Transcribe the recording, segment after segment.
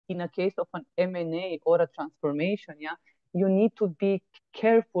in a case of an M&A or a transformation, you need to be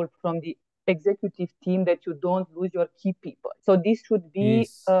careful from the executive team that you don't lose your key people. So this should be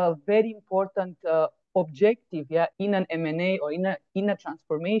a very important objective, in an M&A or in a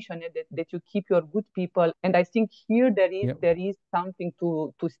transformation, that you keep your good people. And I think here there is something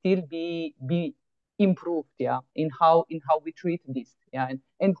to still be improved, in how we treat this,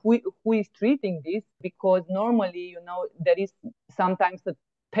 and who is treating this, because normally, there is sometimes a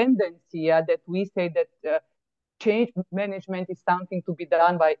tendency, that we say that change management is something to be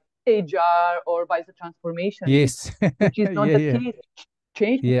done by HR or by the transformation, which is not the case.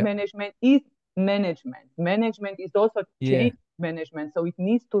 Change management is management. Management is also change management. So it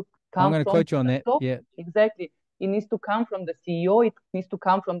needs to come. I'm going to quote you on that. Top. Exactly. It needs to come from the CEO. It needs to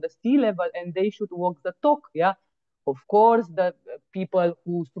come from the C-level, and they should walk the talk. Of course, the people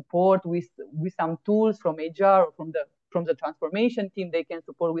who support with some tools from HR or from the transformation team, they can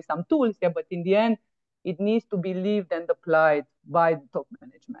support with some tools. But in the end, it needs to be lived and applied by the top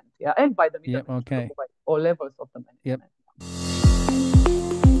management. And by the middle management, by all levels of the management.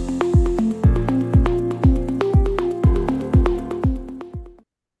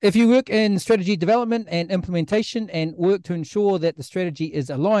 If you work in strategy development and implementation and work to ensure that the strategy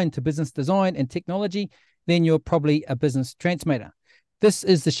is aligned to business design and technology, then you're probably a business transformator. This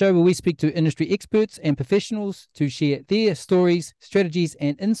is the show where we speak to industry experts and professionals to share their stories, strategies,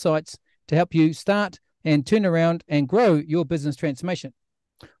 and insights to help you start and turn around and grow your business transformation.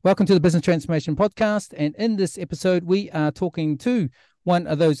 Welcome to the Business Transformation Podcast. And in this episode, we are talking to one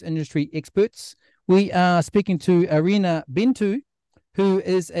of those industry experts. We are speaking to Irina Bentu, who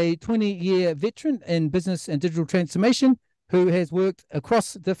is a 20-year veteran in business and digital transformation, who has worked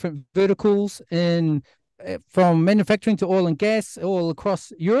across different verticals from manufacturing to oil and gas all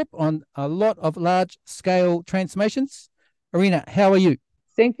across Europe on a lot of large-scale transformations. Irina, how are you?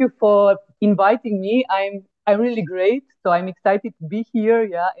 Thank you for inviting me. I'm really great. So I'm excited to be here,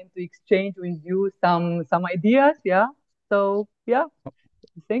 and to exchange with you some ideas, So,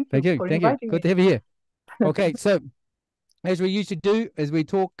 thank you for inviting me. Good to have you here. Okay, so as we usually do, as we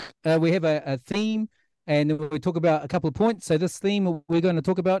talk, we have a theme, and we talk about a couple of points. So this theme we're going to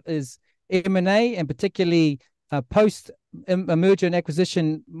talk about is M&A, and particularly post-merger and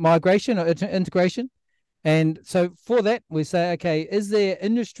acquisition migration or integration. And so for that, we say, okay, is there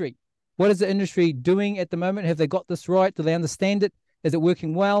industry? What is the industry doing at the moment? Have they got this right? Do they understand it? Is it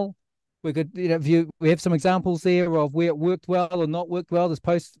working well? We could, we have some examples there of where it worked well or not worked well, this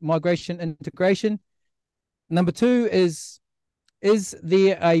post-migration integration. Number two is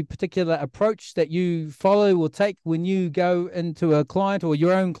there a particular approach that you follow or take when you go into a client or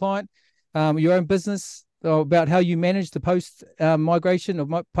your own client, your own business, about how you manage the post-migration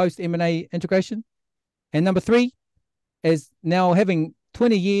or post-M&A integration? And number three is now having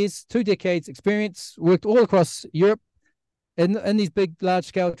 20 years, 2 decades experience, worked all across Europe in these big,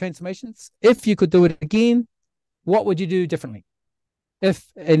 large-scale transformations. If you could do it again, what would you do differently, if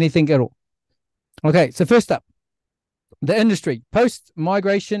anything at all? Okay, so first up, the industry,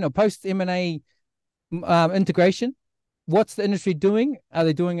 post-migration or post-M&A integration. What's the industry doing? Are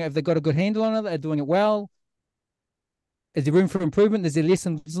they doing it? Have they got a good handle on it? Are they doing it well? Is there room for improvement? Is there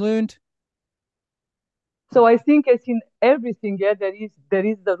lessons learned? So I think, as in everything, there is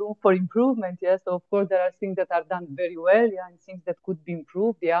the room for improvement. So of course there are things that are done very well, and things that could be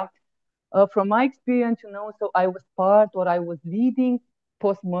improved. From my experience, so I was leading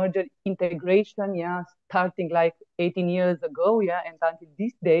post-merger integration, starting like 18 years ago, and until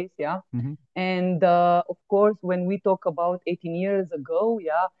these days, Mm-hmm. And of course, when we talk about 18 years ago,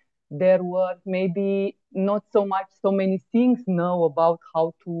 there were maybe not so many things now about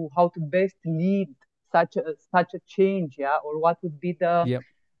how to best lead such a change, or what would be the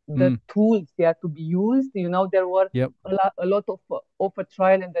tools to be used. There were a lot of a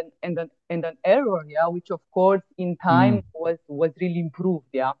trial and an error, which of course in time was really improved.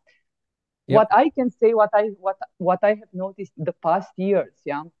 What I can say, what I have noticed the past years,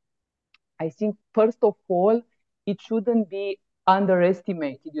 I think first of all, it shouldn't be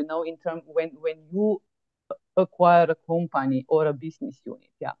underestimated, in terms when you acquire a company or a business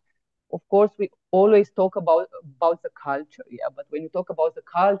unit. Of course, we always talk about the culture, but when you talk about the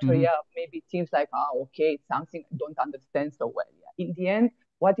culture, maybe it seems like, okay, it's something I don't understand so well. In the end,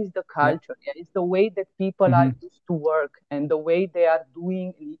 what is the culture? It's the way that people are used to work, and the way they are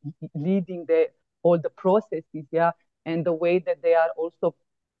leading all the processes, and the way that they are also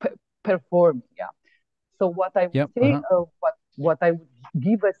performing. So what I would say, what I would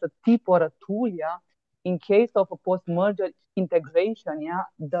give as a tip or a tool, in case of a post-merger integration, yeah,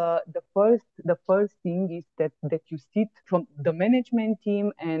 the first thing is that you sit from the management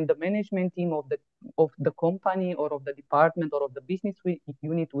team and the management team of the company or of the department or of the business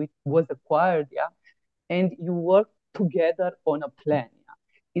unit which was acquired, yeah, and you work together on a plan. Yeah.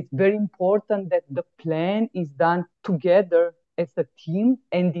 It's very important that the plan is done together as a team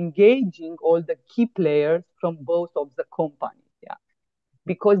and engaging all the key players from both of the companies. Yeah,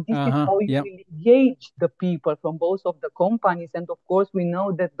 because this is how you Yep. will engage the people from both of the companies. And of course, we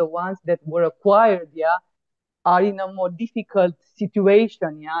know that the ones that were acquired, yeah, are in a more difficult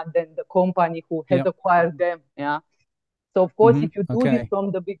situation, yeah, than the company who has Yep. acquired them, yeah. So of course, if you do this Okay.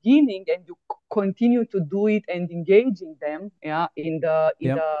 from the beginning and you continue to do it and engaging them, yeah, in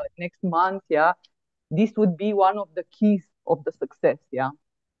Yep. the next month, yeah, this would be one of the keys of the success, yeah.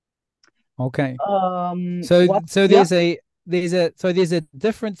 Okay. So What? so Yeah, there's a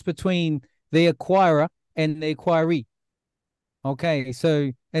difference between the acquirer and the acquiree. Okay.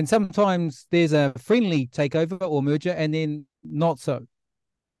 So and sometimes there's a friendly takeover or merger and then not so.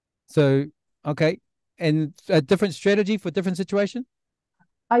 So okay. And a different strategy for different situation?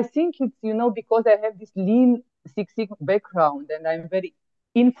 I think it's, because I have this lean Six Sigma background and I'm very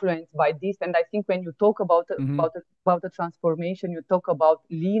influenced by this. And I think when you talk Mm-hmm. about the transformation, you talk about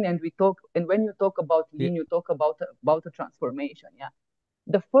lean, and when you talk about Yeah. lean, you talk about the transformation. Yeah.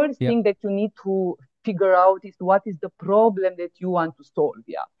 The first Yeah. thing that you need to figure out is what is the problem that you want to solve.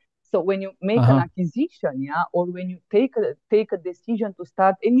 Yeah. So when you make an Uh-huh. acquisition, yeah, or when you take a decision to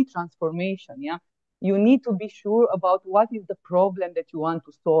start any transformation, yeah, you need to be sure about what is the problem that you want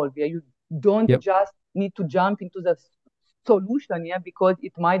to solve. Yeah, you don't Yep. just need to jump into the solution, yeah, because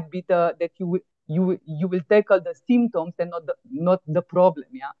it might be that you will tackle the symptoms and not the problem,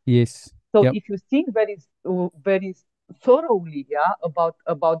 yeah. Yes. So Yep. if you think very thoroughly, yeah,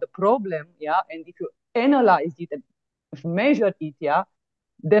 about the problem, yeah, and if you analyze it and measure it, yeah,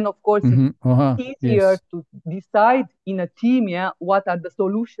 then of course it's Mm-hmm. Uh-huh. easier Yes. to decide in a team, yeah, what are the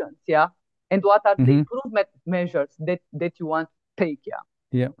solutions, yeah, and what are the Mm-hmm. improvement measures that you want to take, yeah.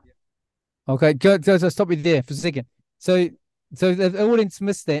 Yep. Okay, good. So stop you there for a second. So, so the audience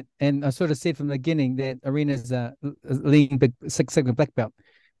missed that, and I sort of said from the beginning that Arena's a lean big Six Sigma black belt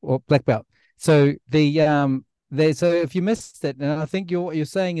or black belt. So so if you missed it, and I think what you're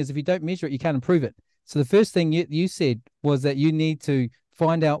saying is if you don't measure it, you can't improve it. So the first thing you said was that you need to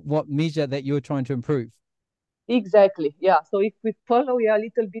find out what measure that you're trying to improve. Exactly. Yeah. So if we follow, yeah, a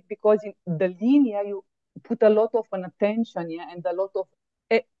little bit, because in the linear you put a lot of an attention, yeah, and a lot of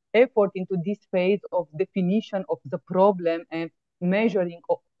effort into this phase of definition of the problem and measuring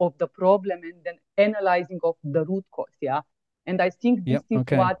of the problem and then analyzing of the root cause, yeah. And I think this Yep. is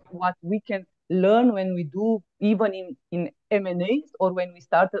Okay. what we can learn when we do even in M&As, or when we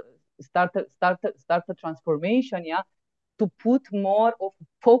start a transformation, yeah, to put more of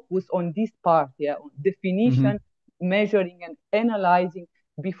focus on this part, yeah, on Mm-hmm. definition, measuring, and analyzing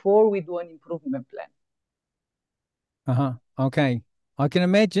before we do an improvement plan. Uh-huh. Okay. I can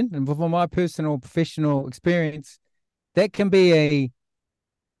imagine, and from my personal professional experience, that can be a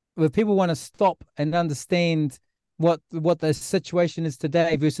where people want to stop and understand what the situation is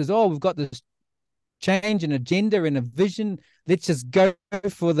today versus we've got this change in agenda and a vision, let's just go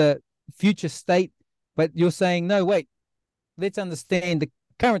for the future state. But you're saying no, wait, let's understand the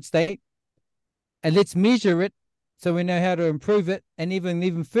current state and let's measure it so we know how to improve it, and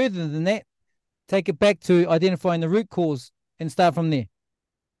even further than that, take it back to identifying the root cause and start from there.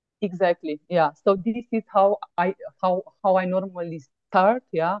 Exactly. Yeah. So this is how I normally start.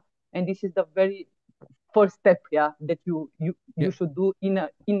 Yeah. And this is the very first step. Yeah. That you Yep. should do in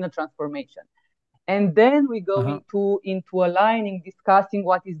a transformation. And then we go Uh-huh. into aligning, discussing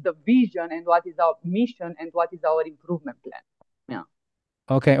what is the vision and what is our mission and what is our improvement plan. Yeah.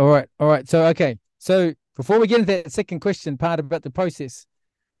 Okay, all right, all right. So okay, so before we get into that second question part about the process,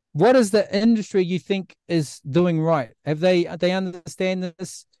 what is the industry you think is doing right? Have they understand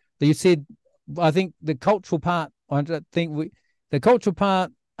this? That you said, I think the cultural part. I don't think the cultural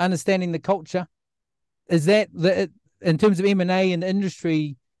part, understanding the culture, is that in terms of M&A and the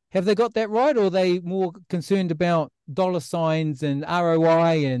industry, have they got that right, or are they more concerned about dollar signs and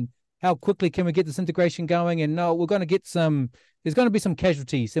ROI and how quickly can we get this integration going? And no, we're going to get some. There's going to be some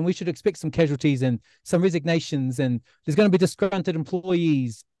casualties, and we should expect some casualties and some resignations, and there's going to be disgruntled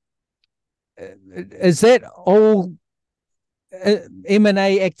employees. Is that all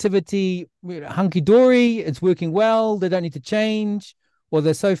M&A activity hunky dory? It's working well. They don't need to change, or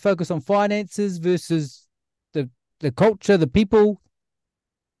they're so focused on finances versus the the culture, the people.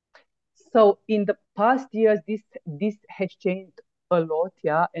 So in the past years, this has changed a lot,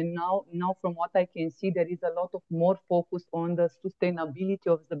 yeah. And now from what I can see, there is a lot of more focus on the sustainability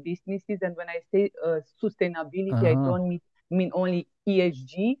of the businesses. And when I say sustainability, I Uh-huh. don't mean only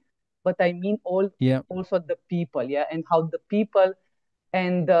ESG, but I mean Yeah. also the people, yeah, and how the people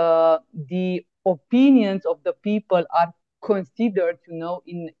and the opinions of the people are considered,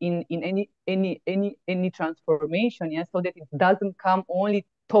 in any transformation, yeah, so that it doesn't come only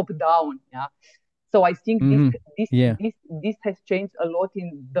top down, yeah. So I think this Mm-hmm. this Yeah. this this has changed a lot in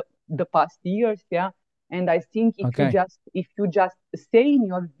the past years, yeah. And I think Okay. if you just say in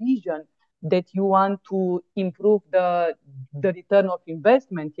your vision that you want to improve the return of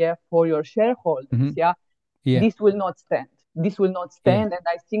investment, yeah, for your shareholders, Mm-hmm. yeah, Yeah. this will not stand. This will not Yeah. stand. And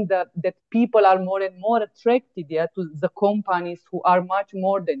I think that people are more and more attracted, yeah, to the companies who are much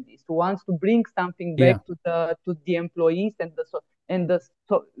more than this, who wants to bring something Yeah. back to the employees and the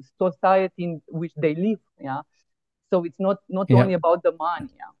society in which they live. Yeah. So it's not Yeah. only about the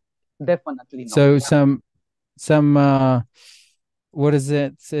money. Yeah. Definitely not. So Yeah. some what is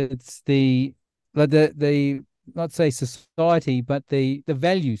it? It's the like the not say society, but the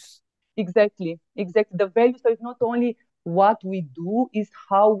values. Exactly. Exactly. The value. So it's not only what we do, is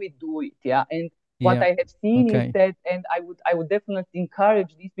how we do it. Yeah. And what Yeah. I have seen is Okay. that, and I would definitely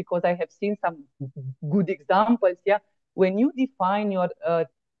encourage this, because I have seen some good examples. Yeah. When you define your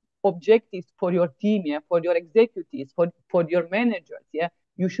objectives for your team, yeah, for your executives, for your managers, yeah,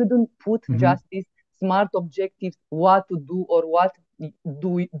 you shouldn't put Mm-hmm. just these smart objectives, what to do or what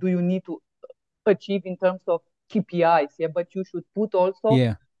do you need to achieve in terms of KPIs, yeah, but you should put also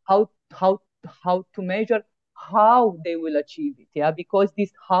Yeah. how how to measure how they will achieve it, yeah, because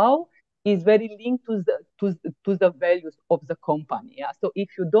this how is very linked to the values of the company, yeah. So if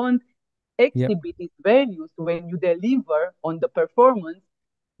you don't Yep. exhibit these values when you deliver on the performance,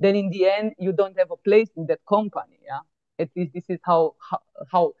 then in the end you don't have a place in that company, yeah. At least this is how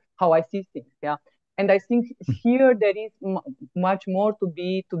I see things, yeah. And I think here there is much more to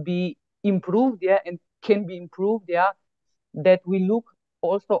be improved, yeah, and can be improved, yeah, that we look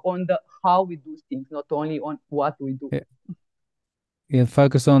also on the how we do things, not only on what we do. Yeah. Yeah.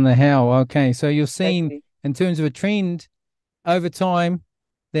 Focus on the how. Okay. So you're seeing Exactly. in terms of a trend over time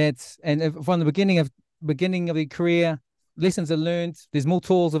that's and from the beginning of the career, lessons are learned. There's more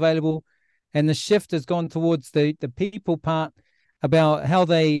tools available, and the shift has gone towards the people part about how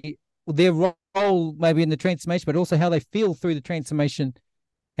they their role maybe in the transformation, but also how they feel through the transformation,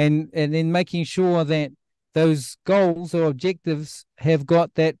 and then making sure that those goals or objectives have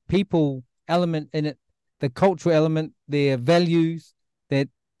got that people element in it, the cultural element, their values, that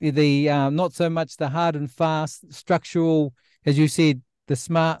the not so much the hard and fast structural, as you said, the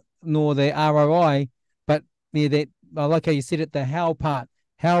smart nor the ROI, but yeah, that I like how you said it, the how part.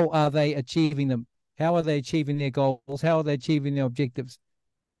 How are they achieving them? How are they achieving their goals? How are they achieving their objectives?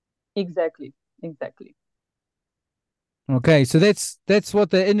 Exactly. Exactly. Okay, so that's what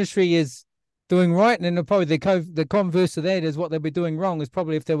the industry is doing right, and then probably the converse of that is what they'll be doing wrong. Is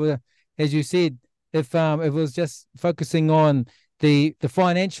probably if they were, as you said, if it was just focusing on the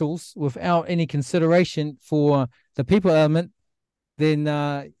financials without any consideration for the people element, then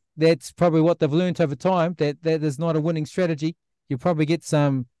that's probably what they've learned over time. That is not a winning strategy. You probably get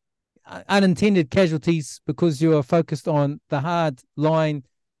some unintended casualties because you are focused on the hard line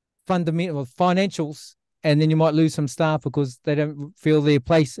fundamental financials, and then you might lose some staff because they don't feel their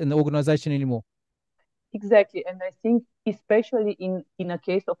place in the organization anymore. Exactly. And I think especially in a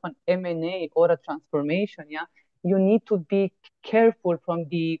case of an M&A or a transformation, yeah, you need to be careful from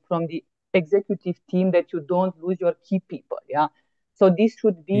the executive team that you don't lose your key people, yeah. So this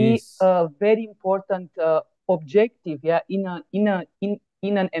should be Yes. a very important objective, yeah, in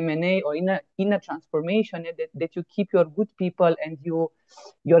an M&A or in a transformation, yeah, that you keep your good people and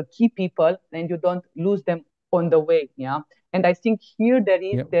your key people, and you don't lose them on the way, yeah. And I think here there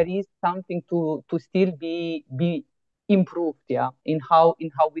is Yep. there is something to still be improved, yeah, in how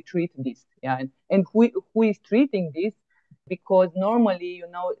we treat this, yeah, and who is treating this, because normally,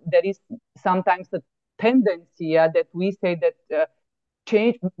 there is sometimes a tendency, yeah, that we say that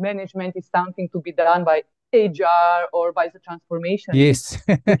change management is something to be done by HR or by the transformation lead, Yes.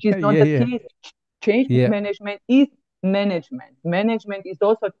 which is not Yeah. the Yeah. case. Change Yeah. management is management. Management is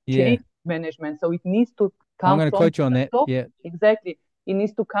also Yeah. change management. So it needs to I'm come going to from quote you on the that. top. Yeah. Exactly. It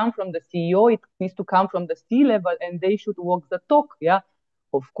needs to come from the CEO. It needs to come from the C level, and they should walk the talk. Yeah.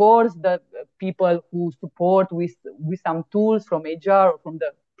 Of course, the people who support with some tools from HR or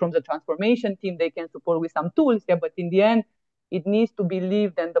from the transformation team, they can support with some tools. Yeah. But in the end, it needs to be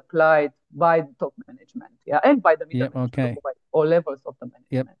lived and applied by the top management, yeah, and by the middle Yep. management, Okay. by all levels of the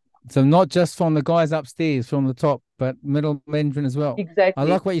Yep. management. So not just from the guys upstairs, from the top, but middle management as well. I Exactly.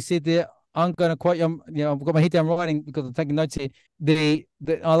 like what you said there. I'm going to quote you. I've got my head down writing because I'm taking notes here.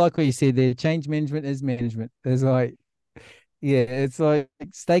 I like what you said there. Change management is management. It's like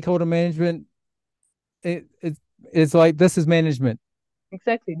stakeholder management. It, it it's like this is management.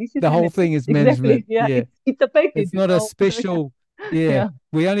 Exactly. This is The whole management. thing is Exactly. management. Yeah. Yeah. It's a package, It's not a Yeah. special, yeah. Yeah.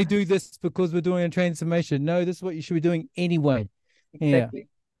 We only do this because we're doing a transformation. No, this is what you should be doing anyway. Yeah. Exactly.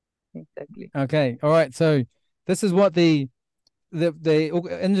 Exactly. Okay. All right. So this is what the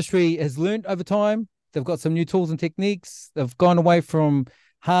industry has learned over time. They've got some new tools and techniques. They've gone away from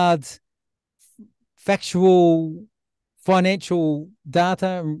hard, factual, financial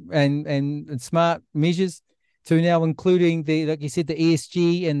data and smart measures to now including like you said, the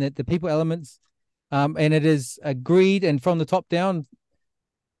ESG and the people elements. And it is agreed and from the top down,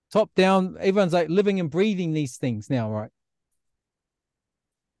 everyone's like living and breathing these things now, right?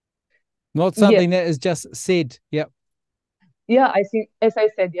 Not Yes. something that is just said. Yep. Yeah, I think, as I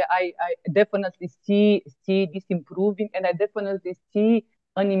said, yeah, I definitely see this improving, and I definitely see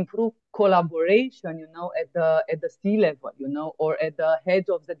an improved collaboration, at the C level, or at the heads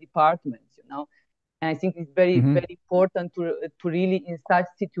of the departments. And I think it's very, Mm-hmm. very important to really in such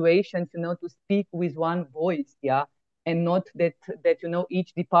situations, to speak with one voice, yeah, and not that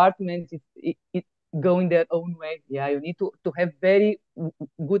each department is going their own way. Yeah, you need to have very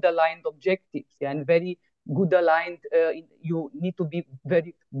good aligned objectives, yeah, and very good aligned. You need to be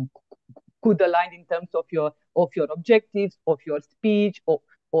very good aligned in terms of your objectives, of your speech,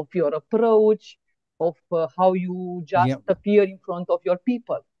 of your approach, of how you just Yep. appear in front of your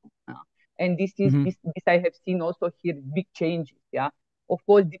people. Uh, and this is Mm-hmm. this I have seen also here big changes. Yeah, of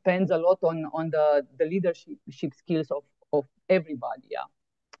course depends a lot on the leadership skills of everybody. Yeah,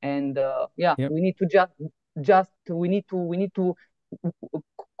 and yeah, Yep. we need to just we need to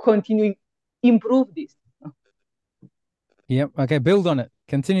continue improve this. Yep. Okay. Build on it.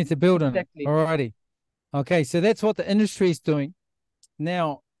 Continue to build on it. Exactly. All righty. Okay. So that's what the industry is doing.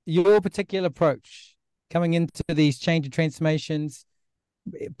 Now, your particular approach coming into these change and transformations,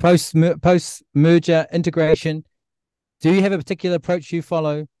 post merger integration, do you have a particular approach you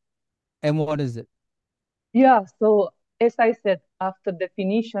follow and what is it? Yeah, so as I said, after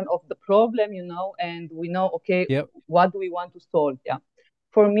definition of the problem, and we know, okay, Yep. what do we want to solve? Yeah.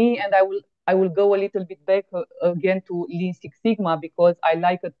 For me, and I will go a little bit back again to Lean Six Sigma because I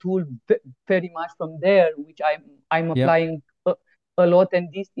like a tool very much from there, which I'm Yep. applying a lot,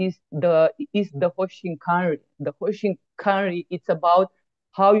 and this is the Hoshinkanri. The Hoshinkanri, it's about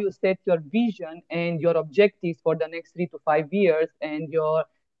how you set your vision and your objectives for the next 3 to 5 years, and your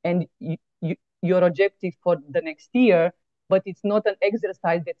objective for the next year, but it's not an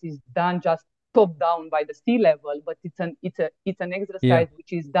exercise that is done just top down by the C level, but it's an Yeah. exercise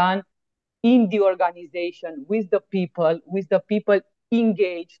which is done in the organization with the people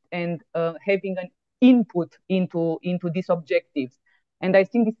engaged and having an input into these objectives. And I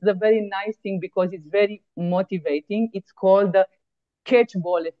think this is a very nice thing because it's very motivating. It's called the catch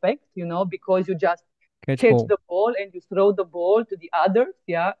ball effect, because you just Catch catch ball. the ball and you throw the ball to the others,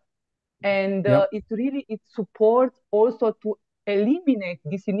 yeah, and Yep. it supports also to eliminate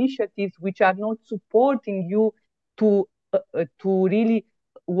these initiatives which are not supporting you to really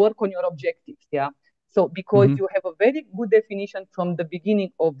work on your objectives. Yeah. So because Mm-hmm. you have a very good definition from the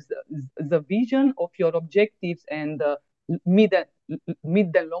beginning of the vision of your objectives and mid and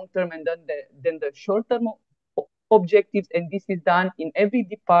mid and long term, and then the short term objectives, and this is done in every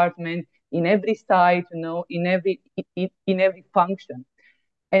department, in every site, in every function.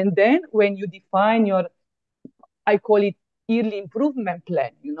 And then when you define your, I call it yearly improvement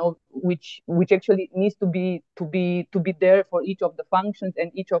plan, which actually needs to be there for each of the functions and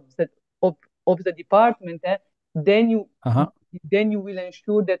each of the department, then you Uh-huh. then you will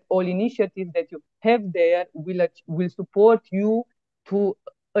ensure that all initiatives that you have there will support you to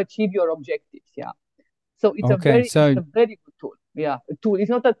achieve your objectives. Yeah. So it's a Okay. very it's So a very good tool. Yeah, a tool. It's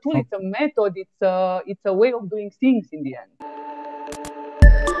not a tool. oh, It's a method. It's a way of doing things in the end.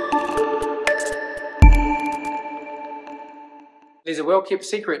 there's a well kept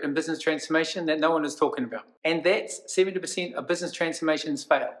secret in business transformation that no one is talking about. And that's 70% of business transformations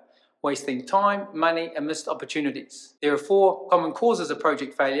fail, wasting time, money, and missed opportunities. There are 4 common causes of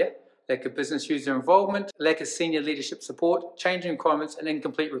project failure: lack of business user involvement, lack of senior leadership support, changing requirements, and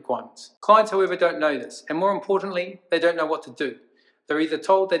incomplete requirements. Clients, however, don't know this, and more importantly, they don't know what to do. They're either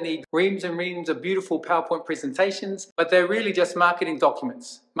told they need reams and reams of beautiful PowerPoint presentations, but they're really just marketing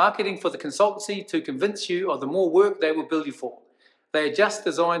documents. Marketing for the consultancy to convince you of the more work they will bill you for. They are just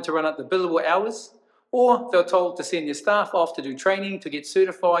designed to run up the billable hours or they're told to send their staff off to do training to get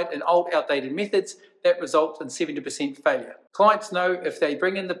certified in old, outdated methods that result in 70% failure. Clients know if they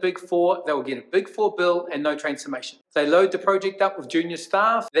bring in the Big Four, they will get a Big Four bill and no transformation. They load the project up with junior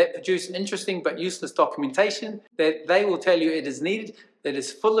staff that produce interesting but useless documentation that they will tell you it is needed, that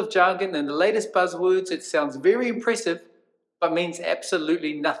is full of jargon and the latest buzzwords. It sounds very impressive, but means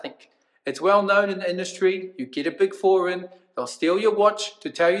absolutely nothing. It's well known in the industry. You get a Big Four in, they'll steal your watch to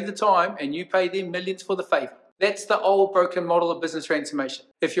tell you the time, and you pay them millions for the favor. That's the old broken model of business transformation.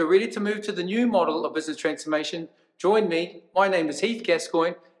 If you're ready to move to the new model of business transformation, join me. My name is Heath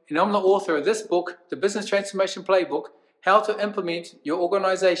Gascoigne, and I'm the author of this book, The Business Transformation Playbook, How to Implement Your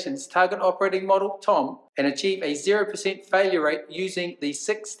Organization's Target Operating Model, TOM, and achieve a 0% failure rate using the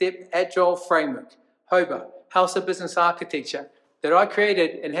 6-step Agile framework, HOBA, House of Business Architecture, that I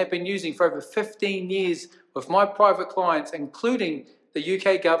created and have been using for over 15 years with my private clients, including the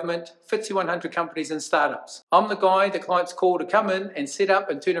UK government, FTSE 100 companies and startups. I'm the guy that clients call to come in and set up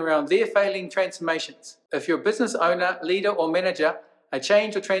and turn around their failing transformations. If you're a business owner, leader or manager, a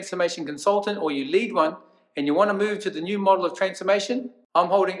change or transformation consultant, or you lead one, and you want to move to the new model of transformation, I'm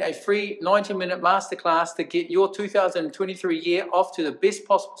holding a free 90-minute masterclass to get your 2023 year off to the best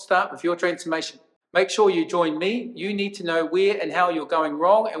possible start with your transformation. Make sure you join me. You need to know where and how you're going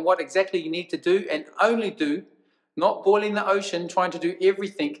wrong and what exactly you need to do and only do, not boiling the ocean trying to do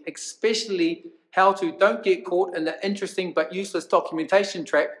everything, especially how to don't get caught in the interesting but useless documentation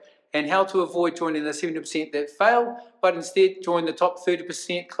trap, and how to avoid joining the 70% that fail, but instead join the top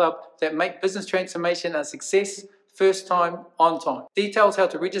 30% club that make business transformation a success first time, on time. Details how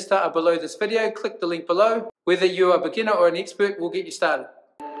to register are below this video. Click the link below. Whether you're a beginner or an expert, we'll get you started.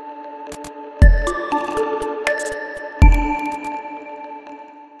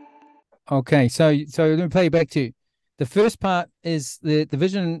 Okay, so let me play it back to you. The first part is the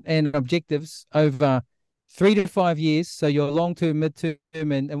vision and objectives over 3 to 5 years. So your long-term, mid-term,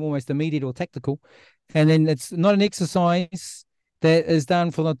 and almost immediate or tactical. And then it's not an exercise that is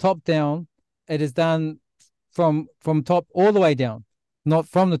done from the top down. It is done from top all the way down, not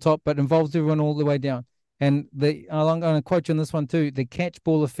from the top, but involves everyone all the way down. And I'm going to quote you on this one too, the catch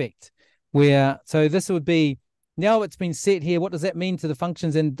ball effect, so this would be, now it's been set here, what does that mean to the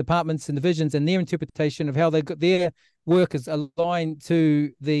functions and departments and divisions and their interpretation of how they got their work is aligned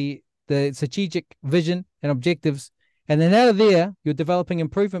to the strategic vision and objectives. And then out of there, you're developing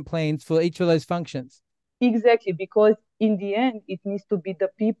improvement plans for each of those functions. Exactly, because in the end, it needs to be the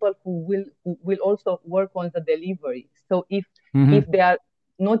people who will also work on the delivery. So if they are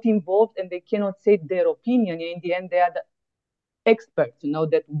not involved and they cannot say their opinion, in the end, they are the experts,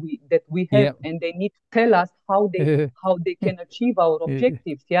 that we have, and they need to tell us how they can achieve our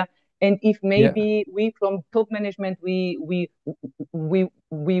objectives. And if maybe we from top management we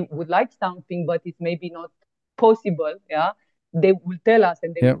would like something, but it's maybe not possible, they will tell us,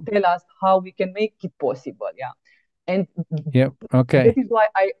 and they will tell us how we can make it possible. And that is why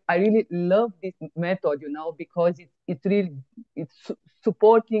I really love this method, because it's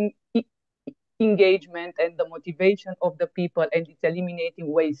supporting engagement and the motivation of the people, and it's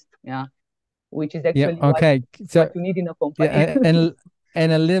eliminating waste, which is actually what you need in a company.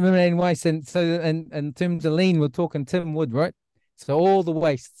 And eliminating waste. And so in terms of lean, we're talking Tim Wood, right? So all the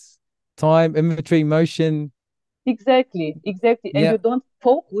wastes, time, inventory, motion. Exactly. And you don't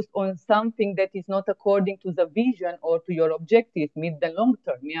focus on something that is not according to the vision or to your objectives mid and long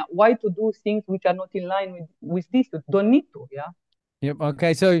term. Why to do things which are not in line with this? You don't need to.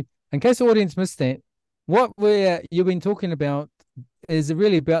 Okay, so in case the audience missed that, what you've been talking about is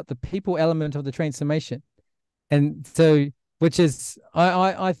really about the people element of the transformation. And so, which is,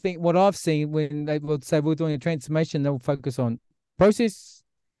 I think what I've seen when they would say we're doing a transformation, they'll focus on process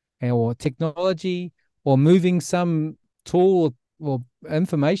or technology or moving some tool or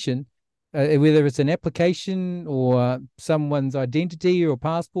information, whether it's an application or someone's identity or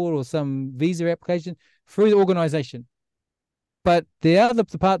passport or some visa application through the organization. But the other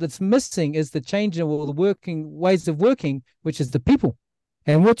part that's missing is the change in all the working ways of working, which is the people.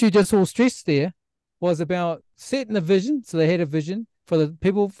 And what you just all stressed there was about setting a vision. So they had a vision for the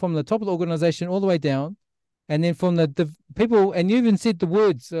people from the top of the organization all the way down. And then from the people, and you even said the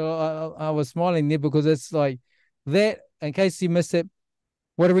words. So I was smiling there because it's like that, in case you missed it,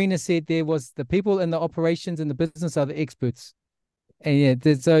 what Irina said there was the people in the operations and the business are the experts. And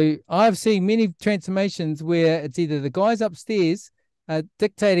so I've seen many transformations where it's either the guys upstairs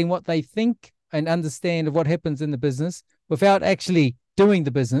dictating what they think and understand of what happens in the business without actually doing the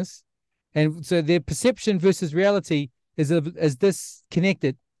business. And so their perception versus reality is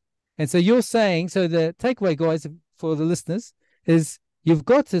disconnected. And so you're saying, so the takeaway, guys, for the listeners is you've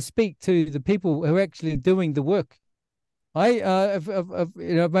got to speak to the people who are actually doing the work.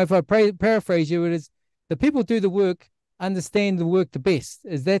 If I paraphrase you, it is the people do the work, understand the work the best.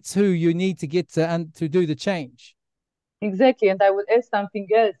 Is that's who you need to get to do the change. Exactly. And I would add something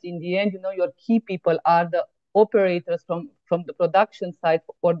else. In the end, your key people are the operators from the production side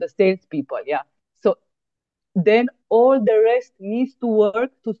or the salespeople. Yeah. So then all the rest needs to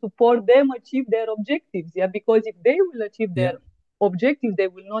work to support them achieve their objectives. Yeah. Because if they will achieve their objectives, they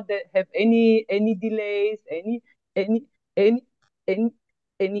will not have any delays, any any any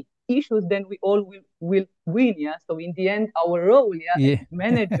any issues, then we all will win. Yeah. So in the end, our role, as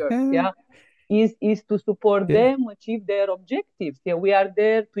managers, is to support them achieve their objectives. Yeah, we are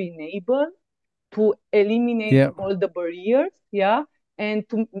there to enable, to eliminate all the barriers, and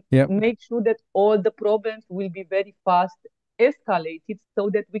to make sure that all the problems will be very fast escalated, so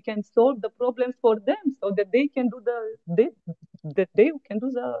that we can solve the problems for them, so that they can do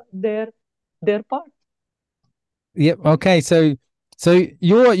their part. Yep. Okay. So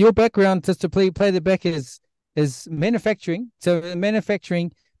your background, just to play the back, is manufacturing. So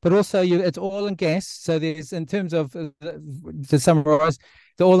manufacturing, but also it's oil and gas. So there's, in terms of to summarize,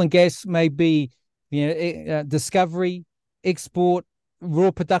 the oil and gas may be discovery, export, raw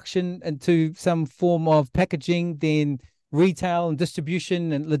production into some form of packaging, then retail and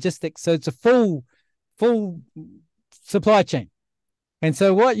distribution and logistics. So it's a full supply chain. And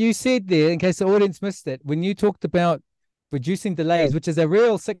so what you said there, in case the audience missed it, when you talked about reducing delays, which is a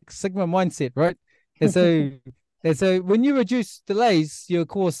real Six Sigma mindset, right? And so when you reduce delays, you're of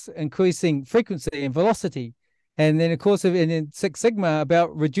course increasing frequency and velocity. And then of course in Six Sigma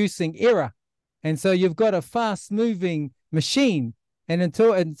about reducing error. And so you've got a fast moving machine. And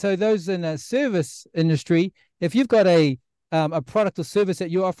so those in a service industry, if you've got a product or service that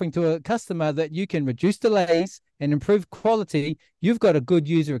you're offering to a customer that you can reduce delays and improve quality, you've got a good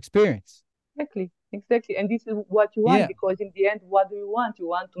user experience. Exactly. And this is what you want, because in the end, what do you want? You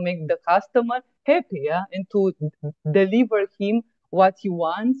want to make the customer happy, and to deliver him what he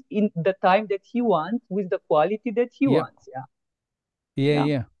wants in the time that he wants with the quality that he wants.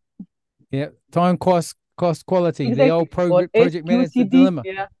 Yeah. Time, cost, quality. Exactly. The old project manager dilemma.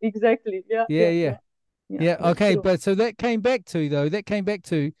 Yeah, exactly. Yeah. Okay, sure. But so that came back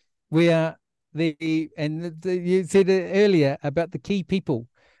to where you said it earlier about the key people.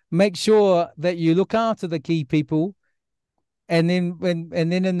 Make sure that you look after the key people, and then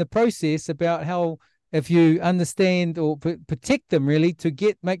in the process about how, if you understand or protect them, really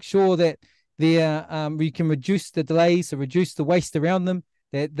to make sure that you can reduce the delays or reduce the waste around them,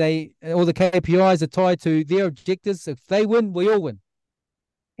 that all the KPIs are tied to their objectives. If they win, we all win.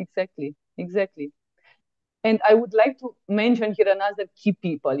 Exactly. And I would like to mention here another key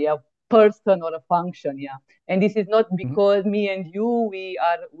people, person or a function, and this is not because me and you we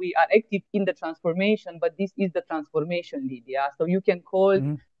are active in the transformation, but this is the transformation lead. So you can call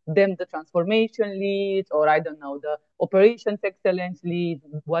them the transformation leads, or I don't know, the operations excellence lead,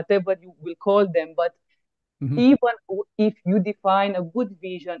 whatever you will call them. But even if you define a good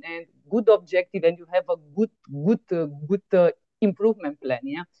vision and good objective, and you have a good improvement plan,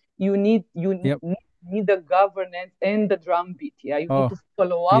 you need the governance and the drumbeat. You need to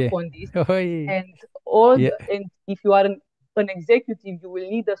follow up on this. And and if you are an executive, you will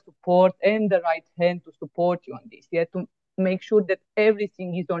need the support and the right hand to support you on this. To make sure that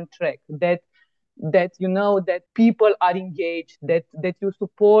everything is on track, that that people are engaged, that you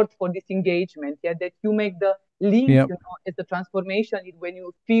support for this engagement, that you make the links, as the transformation when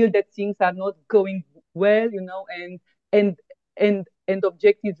you feel that things are not going well, and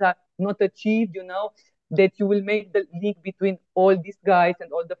objectives are not achieved, that you will make the link between all these guys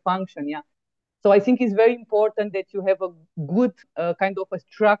and all the function. So I think it's very important that you have a good kind of a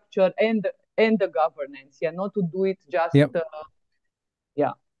structure and the governance, not to do it just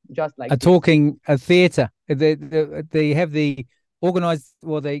just like a theater. They have the organized,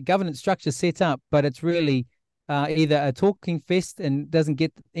 well, the governance structure set up, but it's really either a talking fest and doesn't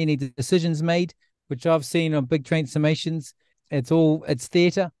get any decisions made, which I've seen on big transformations. It's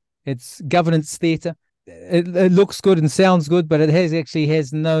theater, it's governance theater. It looks good and sounds good, but it actually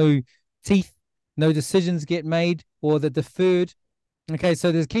has no teeth. No decisions get made, or they're deferred. Okay, so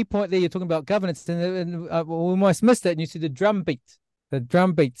there's a key point there. You're talking about governance, and we almost missed that. And you said the drumbeat.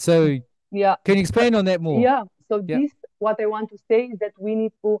 So can you expand on that more? So this, what I want to say is that we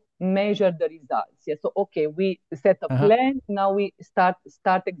need to measure the results. So okay, we set a plan. Now we start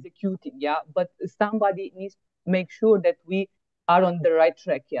executing. But somebody needs to make sure that we are on the right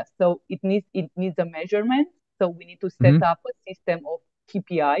track. So it needs a measurement. So we need to set up a system of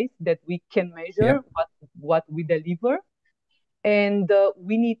KPIs that we can measure what we deliver. and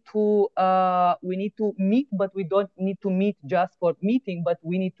we need to meet, but we don't need to meet just for meeting, but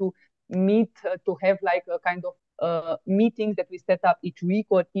we need to meet to have like a kind of meetings that we set up each week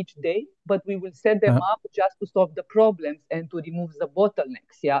or each day, but we will set them up just to solve the problems and to remove the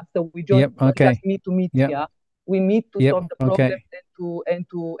bottlenecks. Yeah, so we don't just meet to meet. Yeah, we meet to solve the problems and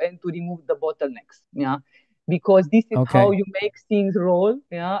to remove the bottlenecks. Yeah, because this is how you make things roll.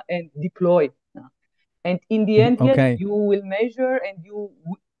 Yeah, and deploy. Yeah. And in the end, yes, you will measure and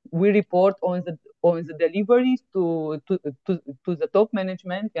we report on the deliveries to the top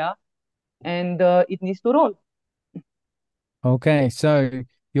management. Yeah, and it needs to roll. Okay, so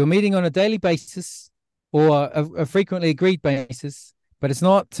you're meeting on a daily basis or a frequently agreed basis, but it's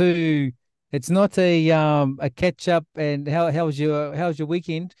not a catch up and how's your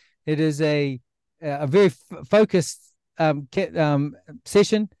weekend. It is a very focused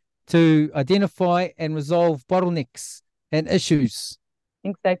session to identify and resolve bottlenecks and issues.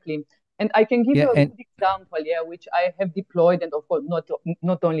 Exactly. And I can give you a good example, which I have deployed, and of course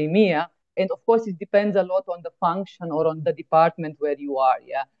not only me, and of course it depends a lot on the function or on the department where you are.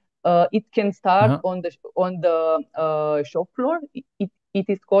 It can start on the shop floor. It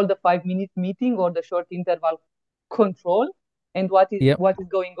is called the 5-minute meeting or the short interval control. And what is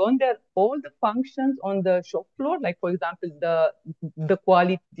going on there? All the functions on the shop floor, like for example the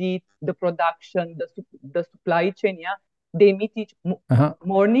quality, the production, the supply chain, they meet each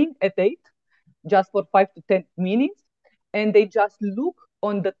morning at 8, just for 5 to 10 minutes, and they just look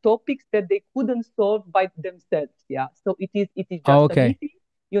on the topics that they couldn't solve by themselves. So it is just a meeting,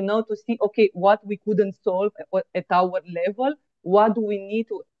 to see what we couldn't solve at our level, what do we need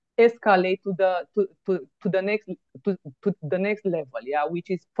to escalate to the next level, which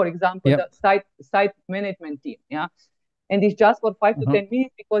is, for example, the site management team. And it's just for 5 to 10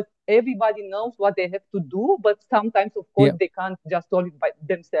 minutes because everybody knows what they have to do, but sometimes, of course, they can't just solve it by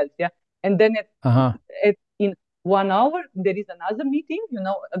themselves. And then in 1 hour, there is another meeting,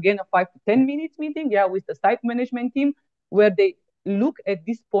 again, a 5 to 10 minutes meeting, with the site management team, where they look at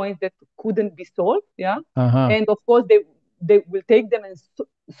these points that couldn't be solved. And of course, they will take them and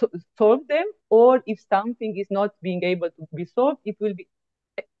solve them, or if something is not being able to be solved, it will be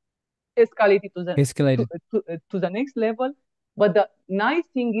escalated to the next level. But the nice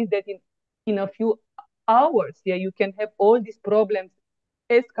thing is that in a few hours, you can have all these problems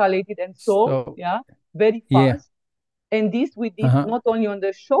escalated and solved, very fast. And this we did not only on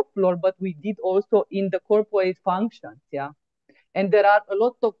the shop floor, but we did also in the corporate functions. And there are a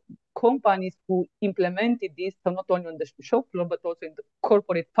lot of companies who implemented this, so not only on the shop floor, but also in the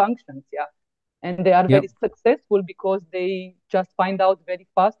corporate functions. And they are very successful because they just find out very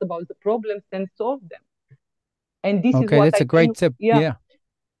fast about the problems and solve them. And this is what that's a great tip. And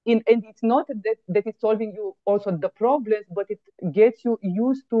it's not that it's solving you also the problems, but it gets you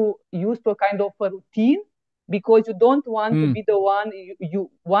used to a kind of a routine, because you don't want to be the one, you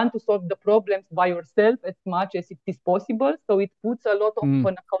want to solve the problems by yourself as much as it is possible. So it puts a lot of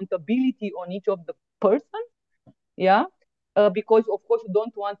an accountability on each of the person. Because of course you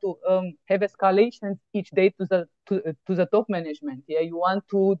don't want to have escalations each day to the top management. You want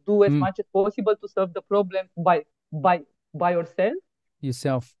to do as much as possible to solve the problem by yourself.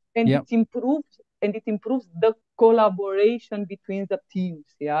 And it improves the collaboration between the teams.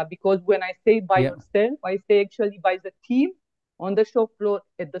 Because when I say by yourself, I say actually by the team on the shop floor,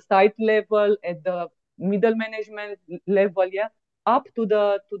 at the site level, at the middle management level, up to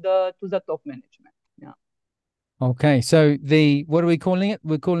the top management. Okay, so what are we calling it?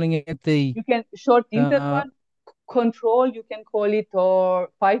 We're calling it the... You can short interval control, you can call it, or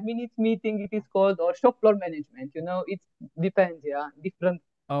 5 minutes meeting it is called, or shop floor management. It depends, different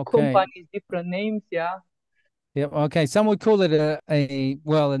companies, different names, okay. Some would call it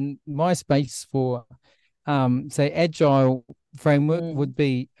well, in my space for say agile framework would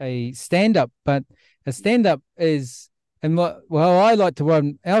be a stand-up, but a stand-up is... And how I like to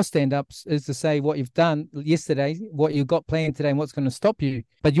run our stand-ups is to say what you've done yesterday, what you've got planned today, and what's going to stop you.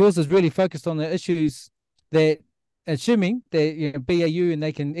 But yours is really focused on the issues that, assuming that BAU and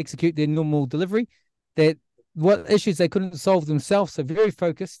they can execute their normal delivery, that what issues they couldn't solve themselves. So very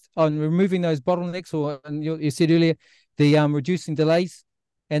focused on removing those bottlenecks, or you said earlier, the reducing delays,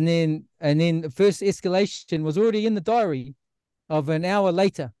 and then the first escalation was already in the diary of an hour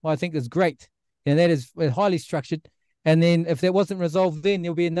later. I think is great, and that is highly structured. And then if that wasn't resolved, then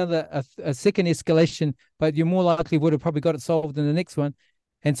there'll be another a second escalation, but you more likely would have probably got it solved in the next one.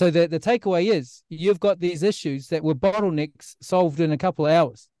 And so the takeaway is you've got these issues that were bottlenecks solved in a couple of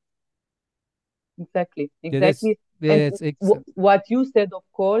hours. Exactly. What you said, of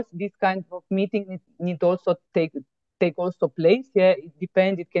course, this kind of meeting need also take take also place. Yeah, it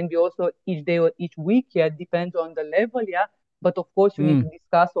depends. It can be also each day or each week. Yeah, it depends on the level. Yeah, but of course you need to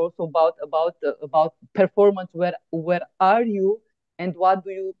discuss also about performance. Where are you, and what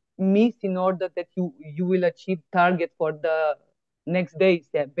do you miss in order that you will achieve target for the next days.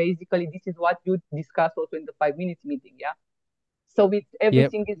 Yeah, basically this is what you discuss also in the 5 minutes meeting. Yeah, so it's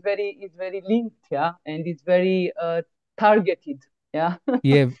everything is very linked. Yeah, and it's very targeted. Yeah.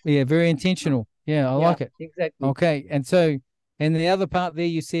 Yeah, very intentional. Yeah, I Yeah, like it. exactly. Okay, and so, and the other part there,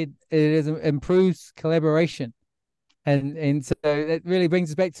 you said improves collaboration, and so that really brings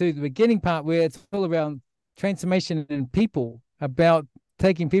us back to the beginning part where it's all around transformation in people, about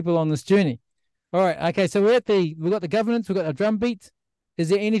taking people on this journey. All right, okay, so we've got the governance, we've got the drum beat. Is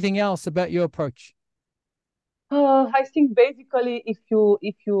there anything else about your approach? I think basically if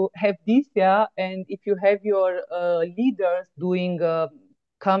you have this, yeah, and if you have your leaders doing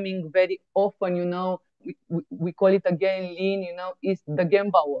coming very often, we call it again lean, is the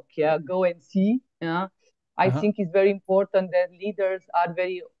Gemba work, yeah, go and see, yeah. I think it's very important that leaders are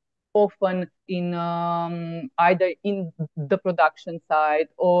very often in either in the production side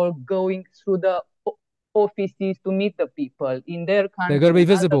or going through the offices to meet the people in their They've got country, to be in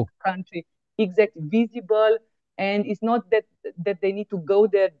another visible. country, exactly visible. And it's not that they need to go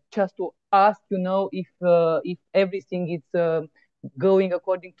there just to ask, if everything is going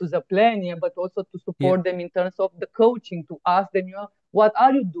according to the plan, yeah, but also to support them in terms of the coaching, to ask them, what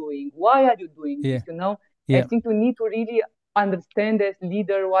are you doing? Why are you doing this? I think you need to really understand as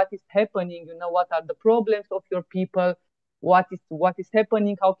leader what is happening, what are the problems of your people, what is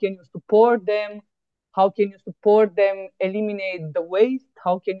happening, how can you support them, how can you support them eliminate the waste,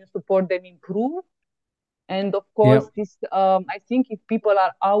 how can you support them improve. And of course, this I think if people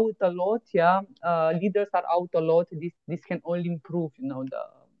are out a lot, yeah, leaders are out a lot. This can only improve,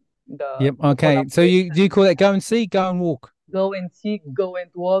 the Okay. So do you call that go and see, go and walk? Go and see, go and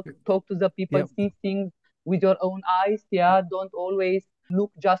walk, talk to the people, see things with your own eyes. Yeah, don't always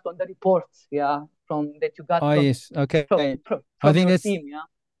look just on the reports. Yeah, from that you got from Yes. Okay. from your team. Yeah.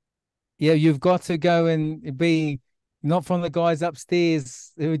 Yeah, you've got to go and be not from the guys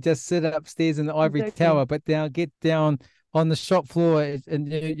upstairs who just sit upstairs in the ivory tower, but now get down on the shop floor, in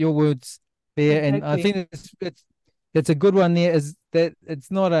your words there. And I think it's a good one there, is that it's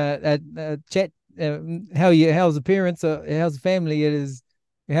not a chat, how's the parents or how's the family. It is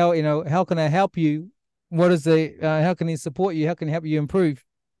how can I help you? What is how can he support you? How can he help you improve?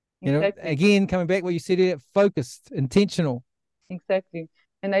 Again, coming back what you said, focused, intentional. Exactly.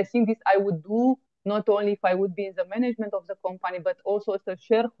 And I think this I would do not only if I would be in the management of the company, but also as a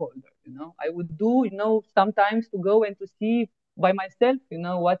shareholder. I would do, sometimes to go and to see by myself,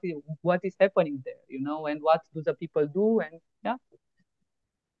 what is happening there, and what do the people do, and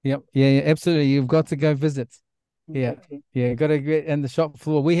yeah. Yeah, absolutely. You've got to go visit. Exactly. Yeah, got to get in the shop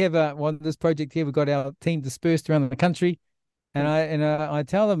floor. We have this project here. We've got our team dispersed around the country, and I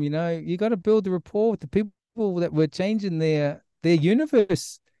tell them, you got to build a rapport with the people that were changing their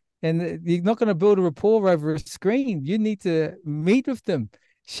universe, and you're not going to build a rapport over a screen. You need to meet with them,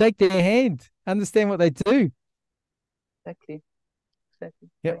 shake their hand, understand what they do. Exactly.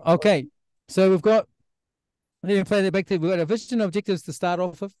 Yeah. Okay. So we've got. Let me play that back to. We've got our vision objectives to start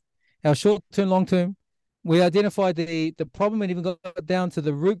off with, our short term, long term. We identified the problem and even got down to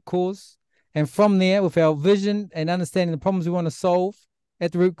the root cause, and from there, with our vision and understanding the problems we want to solve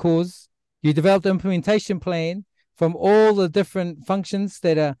at the root cause, you developed an implementation plan from all the different functions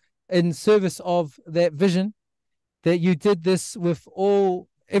that are in service of that vision, that you did this with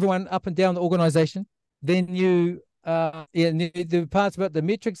everyone up and down the organization. Then the parts about the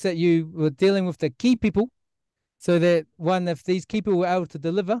metrics that you were dealing with the key people, so that if these key people were able to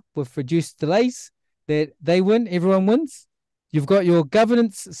deliver with reduced delays, that they win, everyone wins. You've got your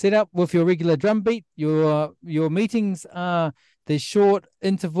governance set up with your regular drumbeat. Your meetings are the short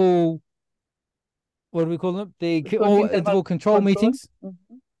interval, what do we call them? The interval control meetings.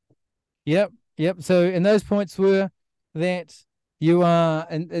 Mm-hmm. Yep. So, and those points were that you are,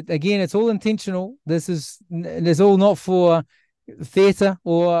 and again, it's all intentional. There's all not for theatre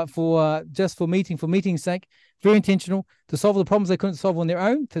or for just for meeting's sake. Very intentional to solve the problems they couldn't solve on their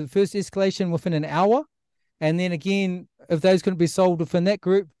own. To the first escalation within an hour, and then again, if those couldn't be solved within that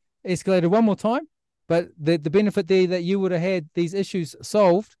group, escalated one more time. But the benefit there that you would have had these issues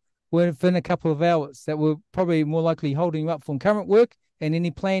solved within a couple of hours, that were probably more likely holding you up from current work and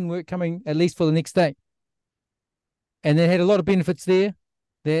any planned work coming at least for the next day. And they had a lot of benefits there.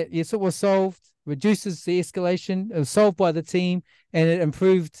 That yes, it was solved, reduces the escalation, it was solved by the team, and it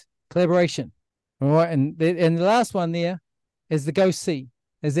improved collaboration. All right, and the last one there is the go see.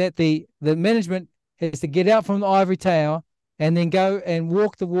 Is that the management is to get out from the ivory tower and then go and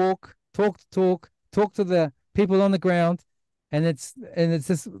walk the walk, talk the talk to the people on the ground, and it's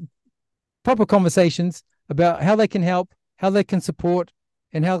this proper conversations about how they can help, how they can support,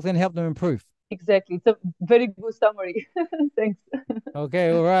 and how they can help them improve. Exactly. It's a very good summary. Thanks.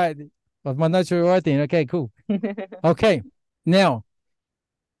 Okay, all right. Well, my notes are all right then. Okay, cool. Okay, now,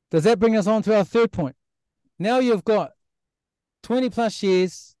 does that bring us on to our third point? Now you've got 20 plus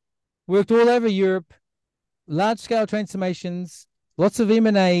years, worked all over Europe, large scale transformations, lots of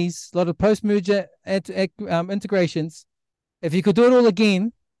M&As, a lot of post-merger integrations. If you could do it all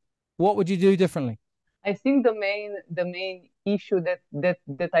again, what would you do differently? I think the main issue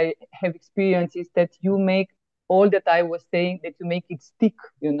that I have experienced is that you make all that I was saying, that you make it stick,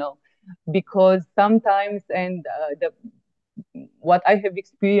 because sometimes, and what I have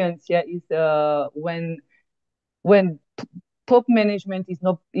experienced, is when top management is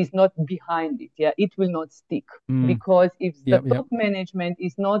not behind it, it will not stick, because if the top management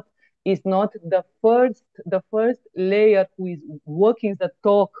is not the first layer who is working the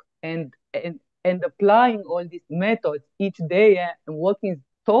talk and applying all these methods each day, and working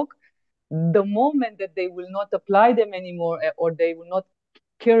talk, the moment that they will not apply them anymore, or they will not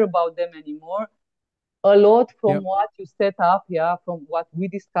care about them anymore, a lot from what you set up, from what we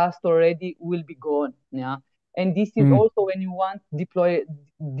discussed already, will be gone. And this is also when you want deploy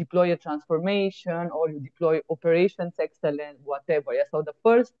a transformation, or you deploy operations excellence, whatever. So the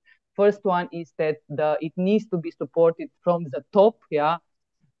first one is that it needs to be supported from the top,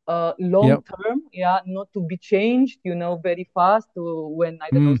 long term, not to be changed, very fast, when I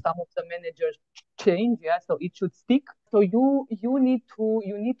don't know, some of the managers change, so it should stick. So you need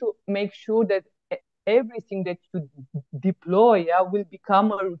to make sure that everything that you deploy, will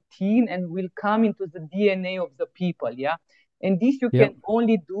become a routine and will come into the DNA of the people, and this you can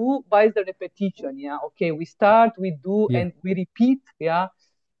only do by the repetition, okay, we start, we do, and we repeat,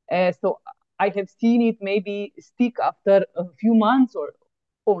 so I have seen it maybe stick after a few months or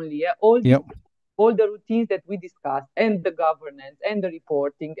only, all the routines that we discussed, and the governance, and the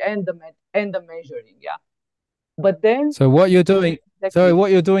reporting, and the measuring, but then so what you're doing what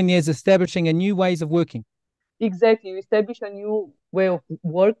you're doing there is establishing a new ways of working. Exactly, you establish a new way of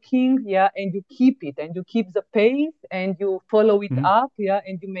working, and you keep it, and you keep the pace, and you follow it up,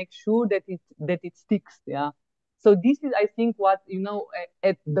 and you make sure that it sticks, So this is, I think, what,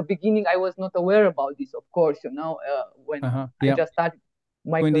 at the beginning I was not aware about this, of course, when I just started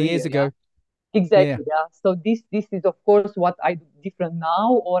my 20 career, years ago. Exactly, So this is, of course, what I do different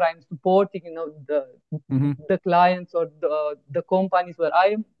now, or I'm supporting, the clients, or the companies where I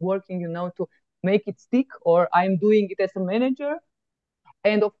am working, to make it stick, or I'm doing it as a manager.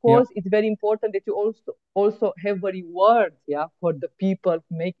 And of course, it's very important that you also have a reward, for the people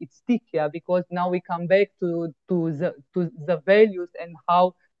who make it stick, because now we come back to the values, and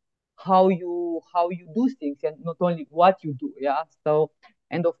how you do things, and not only what you do, So,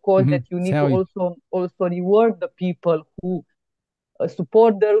 and of course, that you need to also reward the people who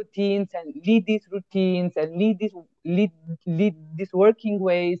support the routines, and lead these routines, and lead these working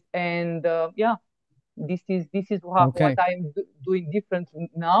ways, and this is what I'm doing different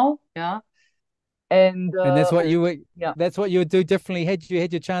now, and that's what you would do differently had you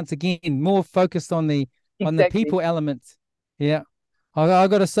had your chance again, more focused on the people elements. I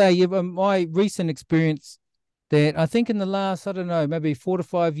got to say, my recent experience, that I think in the last, I don't know, maybe 4 to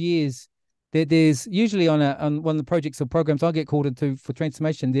 5 years, that there's usually on one of the projects or programs I get called into for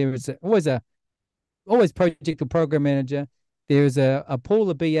transformation, there is always project or program manager. There is a pool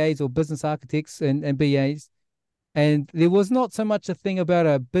of BAs or business architects and BAs, and there was not so much a thing about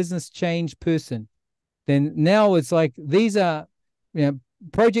a business change person. Then now it's like these are,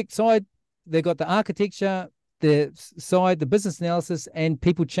 project side, they got the architecture, the side, the business analysis, and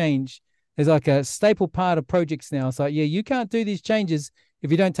people change is like a staple part of projects now. It's like, you can't do these changes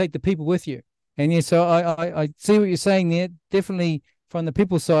if you don't take the people with you. And so I see what you're saying there, definitely from the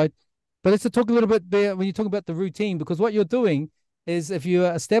people side. But let's talk a little bit there when you talk about the routine, because what you're doing is, if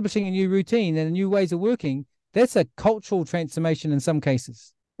you're establishing a new routine and new ways of working, that's a cultural transformation in some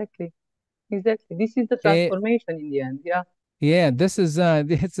cases. Exactly. This is the transformation in the end. This is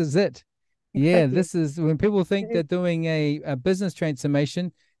it. Exactly. This is when people think they're doing a business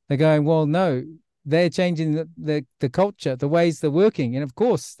transformation, they're going, well, no, they're changing the culture, the ways they're working. And of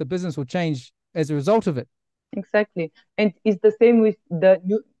course, the business will change as a result of it. Exactly. And it's the same with the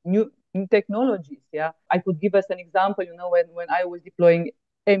new technologies. I could give us an example, when I was deploying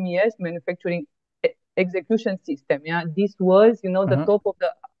MES, manufacturing execution system. This was, the top of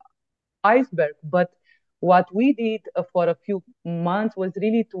the iceberg. But what we did for a few months was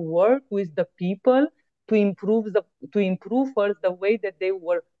really to work with the people to improve first the way that they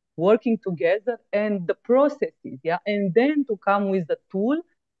were working together and the processes, yeah, and then to come with the tool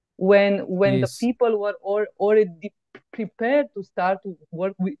when the Yes. people were already prepared to start to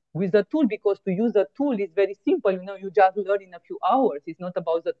work with the tool, because to use a tool is very simple, you just learn in a few hours. It's not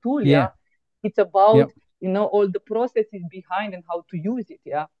about the tool, yeah, Yeah. it's about Yep. all the processes behind and how to use it,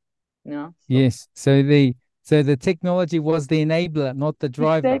 yeah. Yeah, so Yes. So the technology was the enabler, not the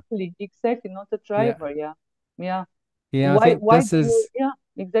driver. exactly, not a Yeah. driver, yeah. Yeah. Yeah. I why think why this do you, is yeah,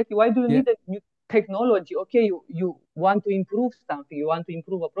 exactly, why do you yeah. need a new technology? Okay, you want to improve something, you want to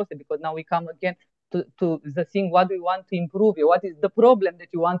improve a process, because now we come again to the thing, what do you want to improve, what is the problem that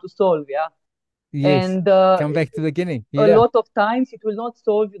you want to solve, yeah. Yes. And Come back to the beginning. a Yeah. lot of times it will not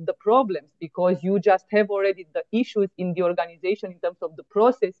solve the problems, because you just have already the issues in the organization in terms of the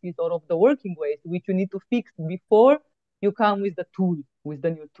processes or of the working ways, which you need to fix before you come with the tool, with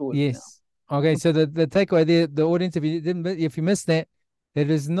the new tool, Yes. Okay. So the takeaway there, the audience, if you missed that, it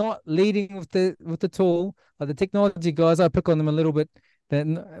is not leading with the tool or the technology guys. I pick on them a little bit, that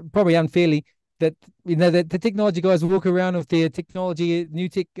probably unfairly. That that the technology guys walk around with their technology, new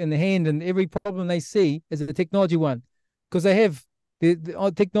tech in the hand, and every problem they see is a technology one, because they have the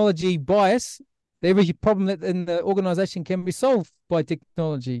technology bias. Every problem that in the organization can be solved by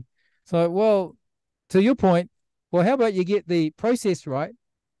technology. So, well, to your point, well, how about you get the process right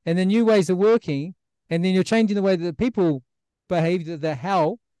and the new ways of working, and then you're changing the way that the people behave, the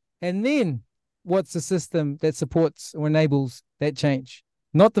how, and then what's the system that supports or enables that change?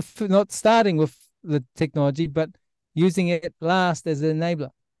 Not starting with the technology, but using it last as an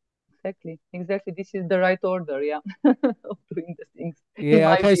enabler. exactly, this is the right order, yeah, of doing the things, in Yeah.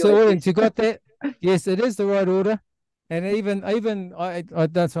 my Okay. view So, at audience, least. you got that? Yes, it is the right order. And even I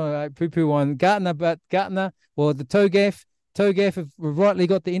that's why I poo-poo on Gartner, but Gartner or the TOGAF have rightly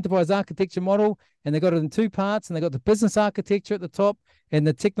got the enterprise architecture model, and they got it in two parts, and they got the business architecture at the top and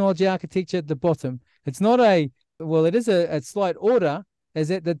the technology architecture at the bottom. It's not it is a slight order, is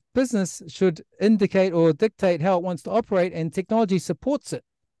that the business should indicate or dictate how it wants to operate, and technology supports it.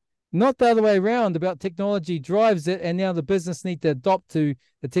 Not the other way around, about technology drives it and now the business need to adopt to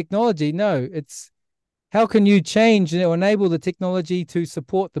the technology. No, it's how can you change or enable the technology to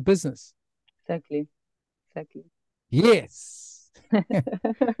support the business? Exactly. Yes.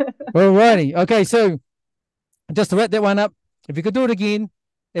 All righty. Okay, so just to wrap that one up, if you could do it again,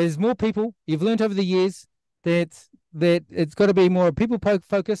 as more people, you've learned over the years that it's got to be more people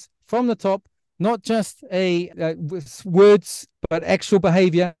focus from the top, not just words, but actual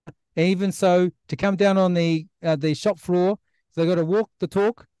behavior. And even so, to come down on the shop floor, so they've got to walk the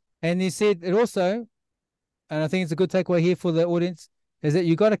talk. And they said it also, and I think it's a good takeaway here for the audience, is that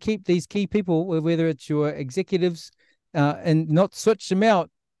you got to keep these key people, whether it's your executives, and not switch them out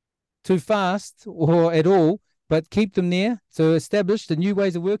too fast or at all, but keep them there. So establish the new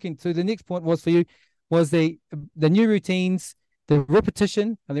ways of working. So the next point was for you was the new routines, the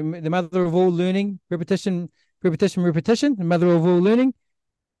repetition, and the mother of all learning, repetition, the mother of all learning.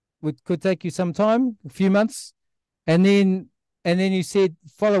 Which could take you some time, a few months, and then you said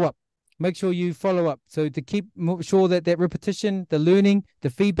follow up. Make sure you follow up. So to keep sure that repetition, the learning,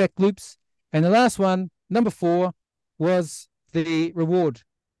 the feedback loops, and the last one, number 4, was the reward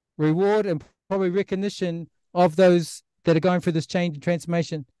and probably recognition of those that are going through this change and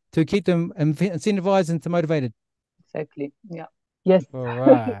transformation to keep them incentivized and to motivated. Exactly. Yeah. Yes. All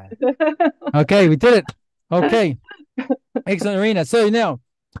right. Okay, we did it. Okay. Excellent, Irina. So now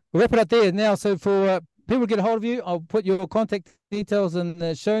we'll wrap it up there. Now, so for people to get a hold of you, I'll put your contact details in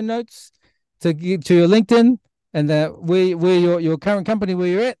the show notes to get to your LinkedIn and where your current company where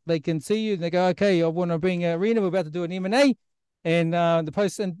you're at. They can see you and they go, okay, I want to bring Irina. We're about to do an M&A and the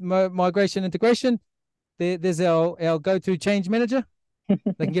post migration integration. There's our go-to change manager.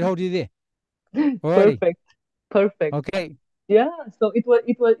 They can get a hold of you there. Alrighty. Perfect. Okay. Yeah. So it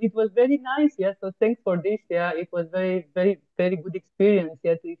was very nice. Yeah. So thanks for this. Yeah. It was very, very, very good experience.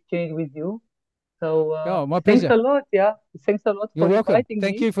 Yeah, to exchange with you. So Oh, my thanks pleasure. a lot. Yeah. Thanks a lot You're for welcome. inviting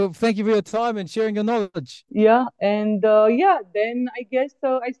Thank me. you for your time and sharing your knowledge. Yeah. And yeah, then I guess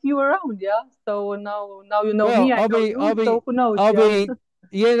I see you around. Yeah. So now you know me. Well, I know you. So who knows? I'll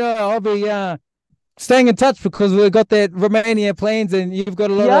Yeah. be, I'll be staying in touch because we've got that Romania plans and you've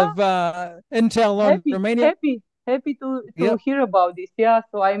got a lot Yeah. of intel on Happy, Romania. happy, happy to Yep. hear about this. Yeah.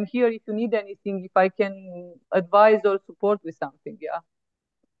 So I'm here if you need anything, if I can advise or support with something. Yeah.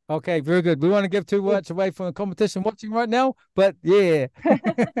 Okay, very good. We want to give too Good. much away from the competition watching right now, but yeah.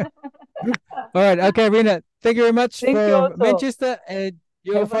 All right. Okay, Rena. Thank you very much Thank you from also. Manchester. And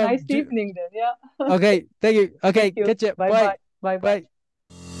You're Have a from nice evening then. Yeah. Okay, thank you. Okay, Thank you. catch you. Bye Bye. bye. Bye bye. Bye.